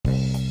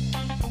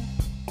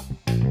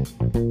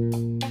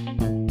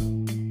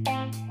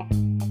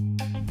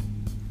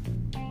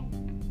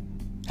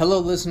Hello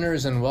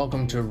listeners, and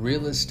welcome to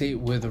Real Estate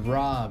with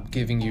Rob,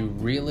 giving you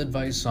real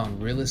advice on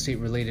real estate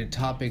related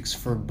topics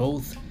for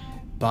both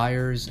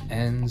buyers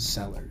and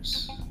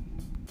sellers.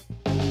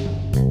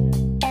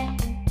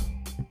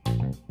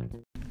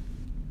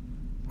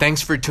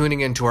 Thanks for tuning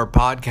into our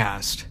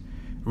podcast,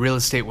 Real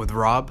Estate with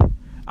Rob.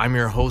 I'm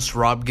your host,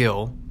 Rob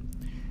Gill,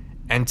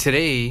 and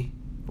today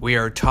we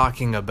are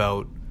talking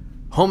about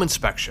home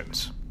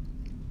inspections.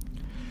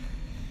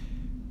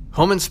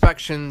 Home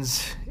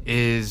inspections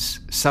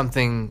is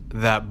something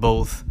that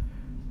both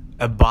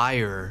a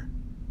buyer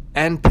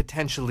and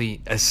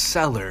potentially a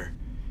seller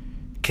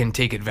can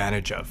take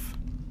advantage of.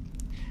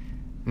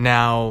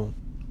 Now,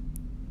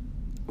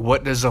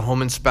 what does a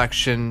home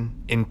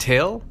inspection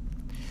entail?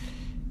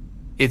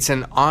 It's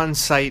an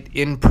on-site,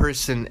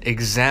 in-person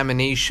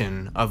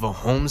examination of a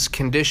home's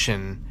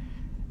condition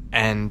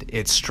and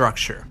its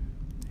structure.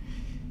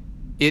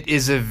 It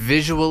is a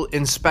visual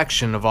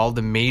inspection of all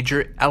the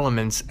major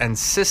elements and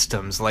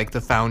systems like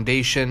the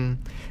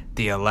foundation,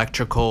 the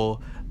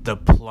electrical, the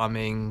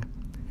plumbing,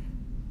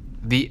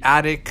 the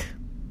attic,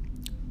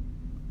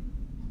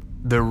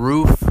 the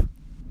roof.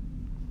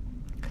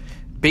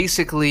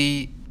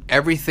 Basically,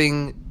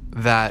 everything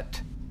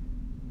that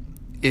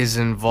is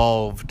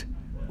involved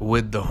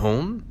with the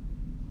home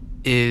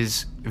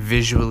is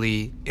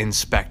visually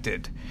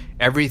inspected.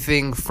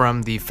 Everything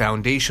from the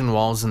foundation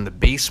walls in the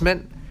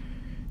basement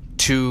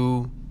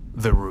to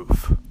the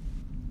roof.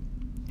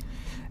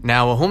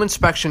 Now, a home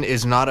inspection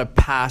is not a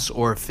pass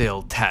or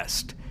fail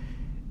test.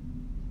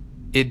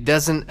 It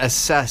doesn't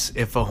assess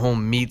if a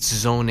home meets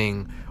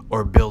zoning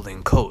or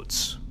building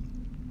codes.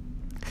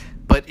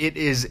 But it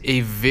is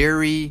a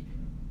very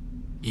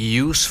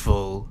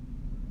useful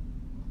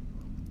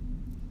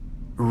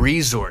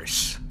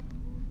resource,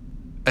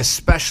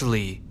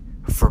 especially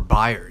for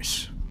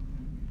buyers.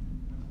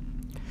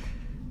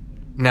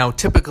 Now,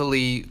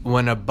 typically,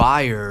 when a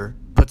buyer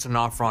puts an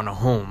offer on a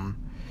home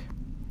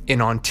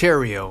in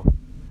Ontario,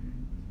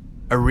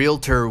 a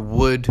realtor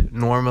would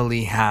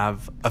normally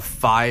have a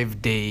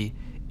 5-day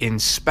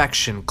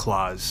inspection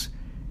clause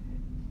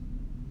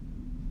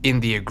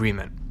in the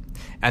agreement.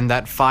 And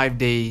that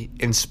 5-day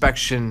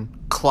inspection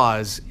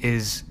clause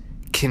is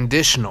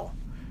conditional,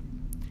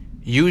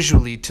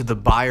 usually to the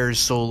buyer's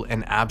sole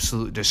and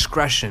absolute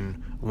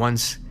discretion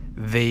once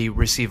they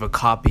receive a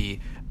copy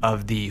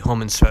of the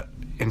home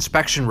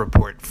inspection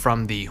report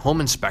from the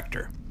home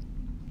inspector.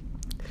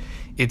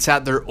 It's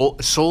at their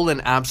sole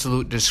and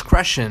absolute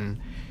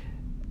discretion,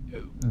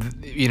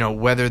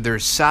 whether they're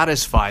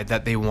satisfied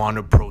that they want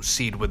to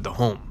proceed with the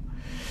home.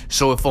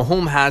 So if a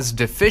home has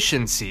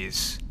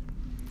deficiencies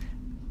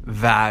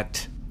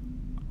that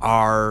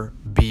are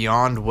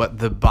beyond what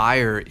the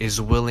buyer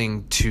is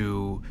willing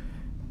to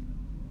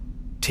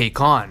take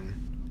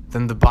on,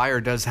 then the buyer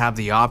does have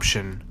the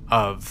option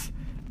of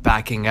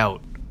backing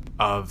out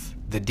of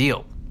the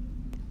deal.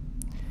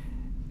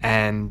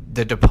 And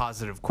the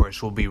deposit, of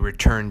course, will be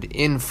returned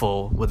in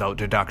full without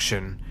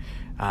deduction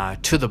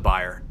to the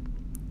buyer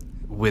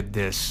with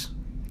this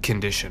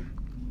condition.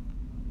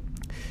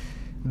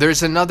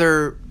 There's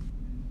another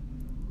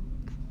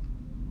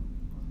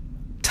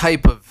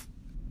type of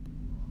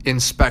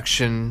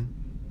inspection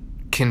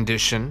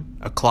condition,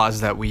 a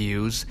clause that we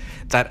use,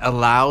 that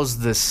allows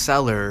the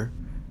seller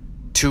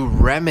to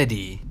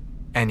remedy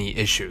any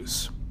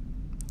issues.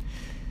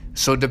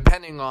 So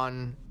depending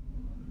on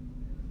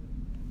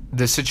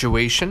the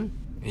situation,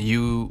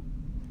 you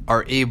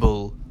are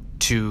able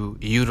to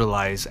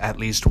utilize at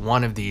least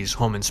one of these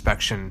home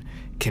inspection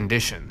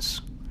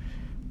conditions.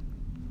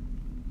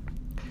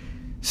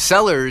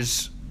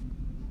 Sellers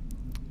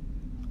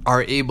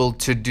are able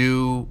to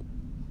do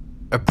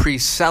a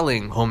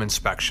pre-selling home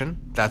inspection.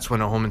 That's when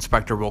a home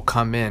inspector will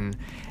come in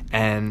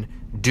and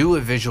do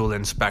a visual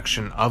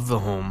inspection of the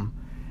home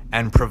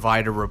and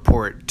provide a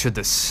report to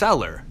the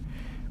seller,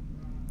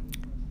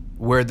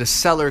 where the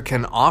seller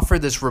can offer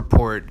this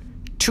report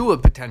to a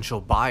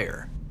potential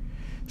buyer,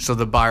 so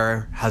the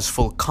buyer has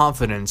full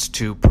confidence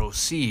to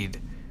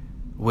proceed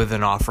with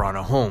an offer on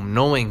a home,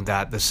 knowing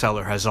that the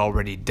seller has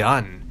already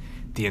done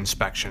the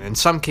inspection. In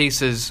some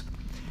cases,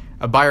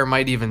 a buyer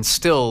might even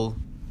still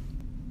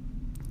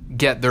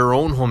get their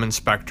own home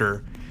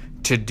inspector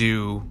to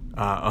do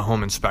a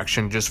home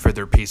inspection just for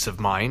their peace of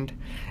mind.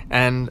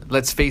 And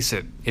let's face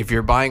it, if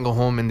you're buying a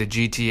home in the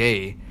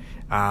GTA,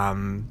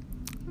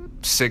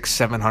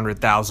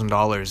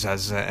 $600,000-$700,000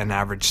 as an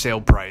average sale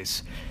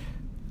price,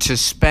 to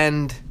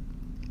spend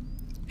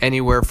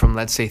anywhere from,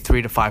 let's say,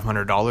 $300 to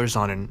 $500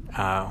 on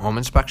a home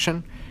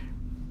inspection,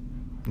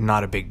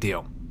 not a big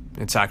deal.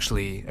 It's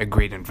actually a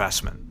great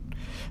investment.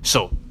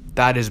 So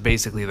that is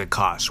basically the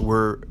cost.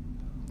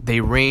 They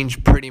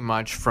range pretty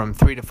much from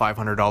 $300 to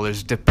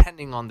 $500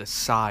 depending on the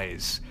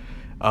size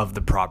of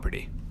the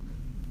property.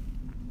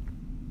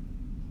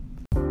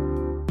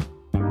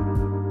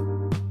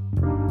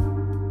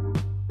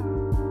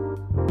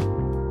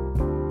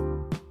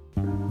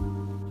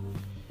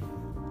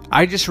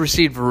 I just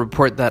received a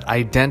report that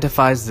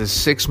identifies the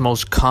 6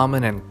 most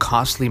common and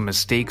costly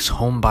mistakes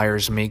home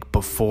buyers make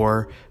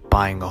before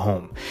buying a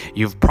home.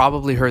 You've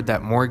probably heard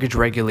that mortgage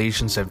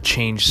regulations have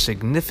changed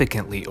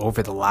significantly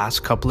over the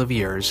last couple of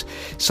years.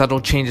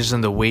 Subtle changes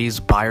in the ways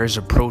buyers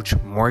approach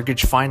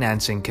mortgage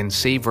financing can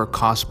save or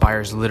cost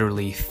buyers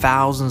literally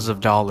thousands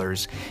of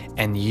dollars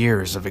and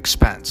years of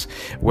expense.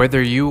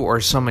 Whether you or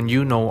someone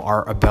you know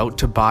are about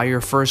to buy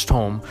your first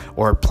home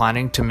or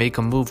planning to make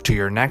a move to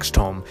your next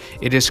home,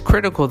 it is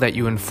critical that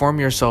you inform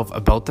yourself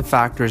about the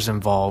factors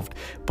involved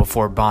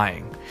before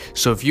buying.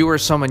 So if you or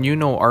someone you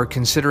know are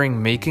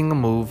considering making a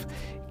move,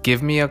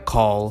 give me a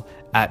call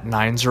at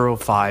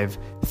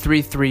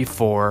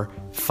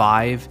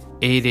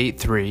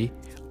 905-334-5883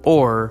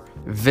 or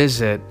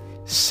visit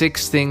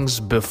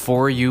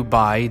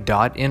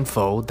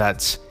 6thingsbeforeyoubuy.info.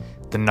 That's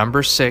the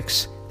number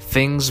 6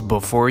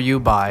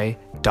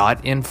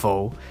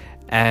 thingsbeforeyoubuy.info,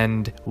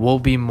 and we'll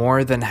be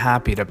more than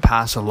happy to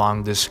pass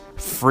along this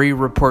free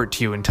report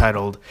to you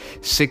entitled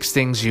 6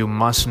 Things You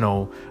Must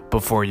Know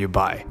Before You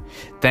Buy.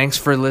 Thanks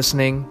for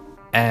listening,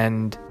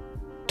 and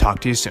talk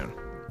to you soon.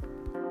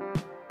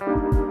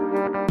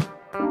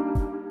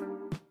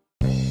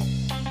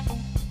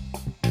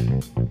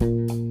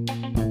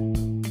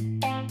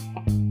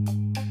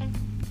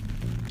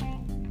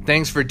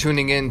 Thanks for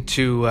tuning in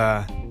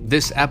to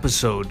this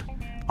episode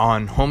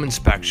on home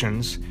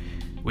inspections.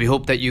 We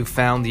hope that you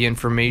found the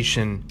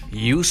information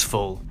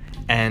useful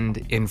and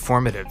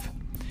informative.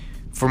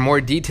 For more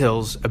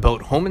details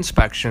about home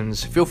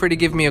inspections, feel free to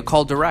give me a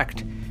call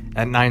direct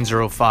at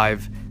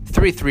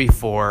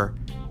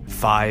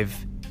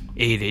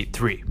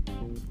 905-334-5883.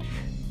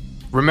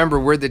 Remember,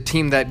 we're the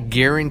team that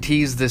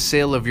guarantees the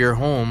sale of your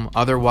home,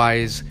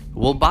 otherwise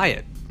we'll buy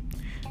it.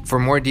 For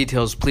more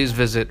details, please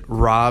visit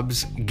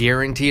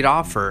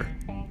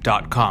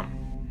robsguaranteedoffer.com.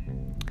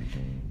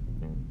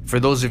 For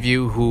those of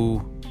you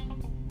who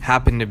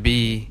happen to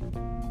be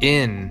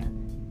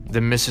in the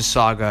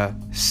Mississauga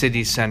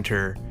City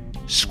Center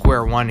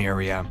Square One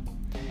area,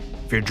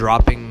 if you're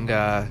dropping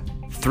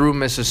through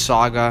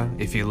Mississauga,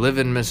 if you live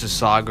in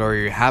Mississauga, or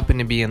you happen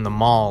to be in the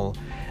mall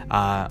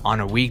on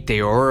a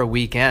weekday or a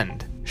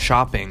weekend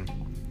shopping,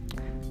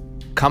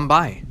 come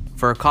by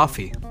for a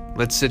coffee.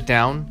 Let's sit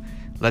down,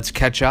 let's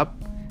catch up,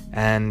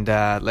 and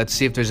let's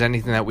see if there's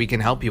anything that we can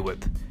help you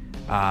with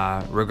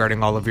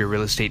regarding all of your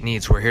real estate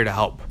needs. We're here to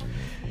help.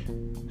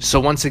 So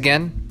once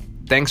again,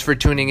 thanks for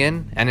tuning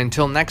in, and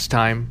until next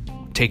time,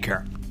 take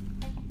care.